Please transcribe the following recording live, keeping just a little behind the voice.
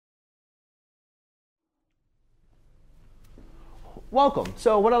Welcome.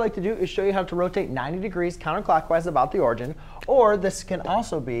 So what I like to do is show you how to rotate 90 degrees counterclockwise about the origin, or this can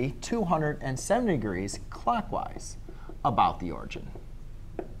also be 270 degrees clockwise about the origin.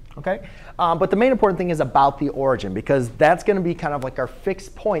 Okay? But the main important thing is about the origin, because that's going to be kind of like our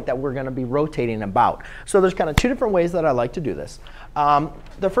fixed point that we're going to be rotating about. So there's kind of two different ways that I like to do this.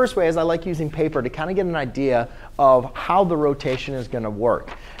 The first way is I like using paper to kind of get an idea of how the rotation is going to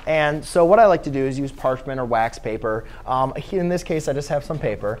work. And so what I like to do is use parchment or wax paper. In this case, I just have some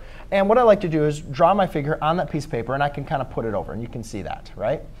paper. And what I like to do is draw my figure on that piece of paper, and I can kind of put it over. And you can see that,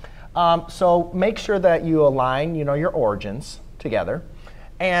 right? So make sure that you align your origins together.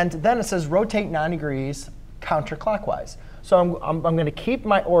 And then it says rotate 90 degrees counterclockwise. So I'm going to keep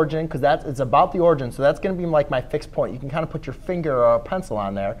my origin, because it's about the origin. So that's going to be like my fixed point. You can kind of put your finger or a pencil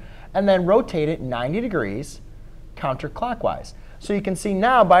on there. And then rotate it 90 degrees counterclockwise. So you can see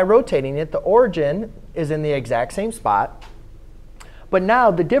now by rotating it, the origin is in the exact same spot. But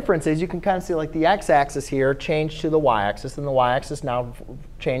now the difference is you can kind of see like the x-axis here changed to the y-axis, and the y-axis now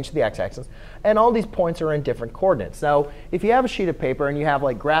changed to the x-axis. And all these points are in different coordinates. So if you have a sheet of paper and you have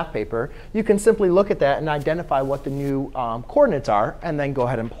like graph paper, you can simply look at that and identify what the new coordinates are, and then go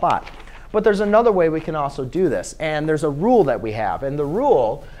ahead and plot. But there's another way we can also do this. And there's a rule that we have. And the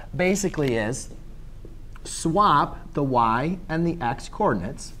rule basically is swap the y and the x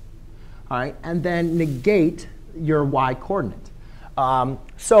coordinates, all right, and then negate your y coordinate.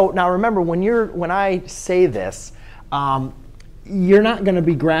 So now remember, when I say this, you're not going to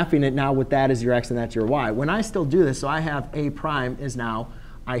be graphing it now with that as your x and that's your y. When I still do this, so I have a prime is now,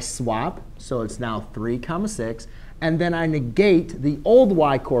 I swap, so it's now 3, 6, and then I negate the old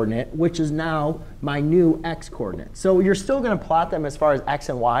y coordinate, which is now my new x coordinate. So you're still going to plot them as far as x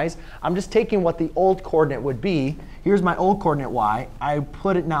and y's. I'm just taking what the old coordinate would be. Here's my old coordinate y. I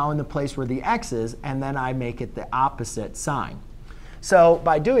put it now in the place where the x is, and then I make it the opposite sign. So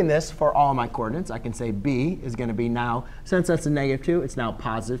by doing this for all my coordinates, I can say b is going to be now, since that's a -2, it's now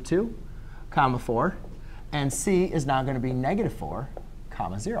 +2, 4. And c is now going to be -4,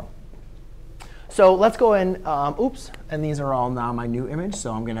 0. So let's go in, and these are all now my new image.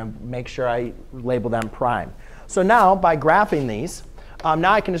 So I'm going to make sure I label them prime. So now by graphing these,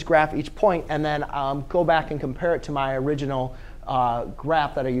 now I can just graph each point and then go back and compare it to my original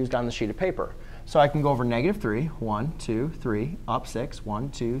graph that I used on the sheet of paper. So I can go over -3, 1, 2, 3, up 6, 1,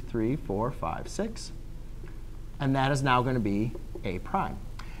 2, 3, 4, 5, 6. And that is now going to be a prime.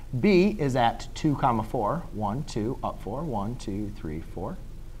 B is at 2, 4, 1, 2, up 4, 1, 2, 3, 4.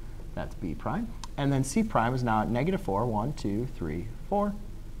 That's B prime. And then C prime is now at -4, 1, 2, 3, 4,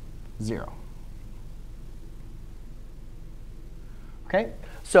 0. OK?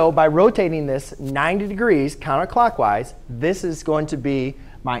 So by rotating this 90 degrees counterclockwise, this is going to be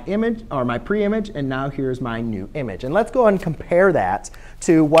my image, or my pre-image, and now here's my new image. And let's go ahead and compare that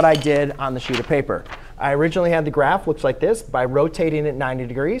to what I did on the sheet of paper. I originally had the graph looks like this. By rotating it 90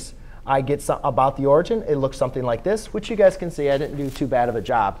 degrees, I get about the origin. It looks something like this, which you guys can see I didn't do too bad of a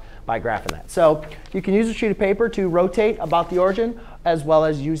job by graphing that. So you can use a sheet of paper to rotate about the origin, as well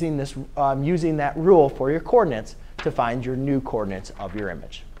as using that rule for your coordinates to find your new coordinates of your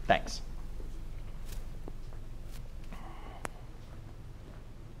image. Thanks.